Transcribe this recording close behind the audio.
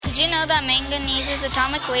you know that manganese's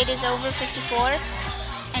atomic weight is over 54?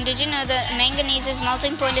 And did you know that manganese's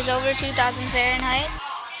melting point is over 2000 Fahrenheit?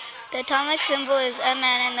 The atomic symbol is Mn,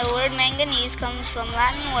 and the word manganese comes from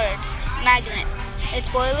Latin words magnet.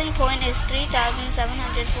 Its boiling point is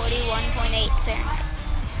 3741.8 Fahrenheit,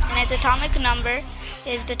 and its atomic number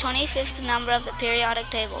is the 25th number of the periodic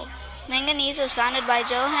table. Manganese was founded by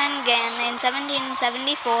Johann Gahn in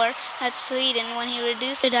 1774 at Sweden when he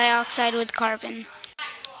reduced the dioxide with carbon.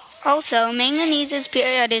 Also, manganese's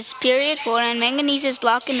period is period 4, and manganese's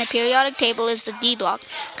block in the periodic table is the D block,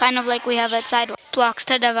 kind of like we have at sidewalk blocks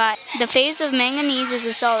to divide. The phase of manganese is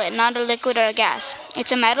a solid, not a liquid or a gas.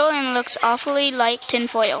 It's a metal and looks awfully like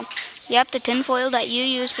tinfoil. Yep, the tinfoil that you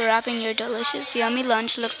use for wrapping your delicious, yummy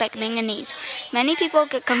lunch looks like manganese. Many people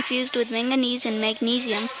get confused with manganese and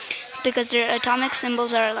magnesium because their atomic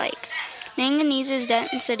symbols are alike. Manganese's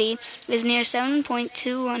density is near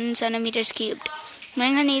 7.21 centimeters cubed.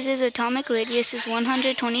 Manganese's atomic radius is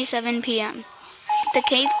 127 pm. The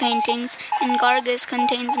cave paintings in Gargis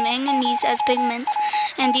contains manganese as pigments,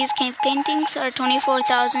 and these cave paintings are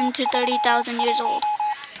 24,000 to 30,000 years old.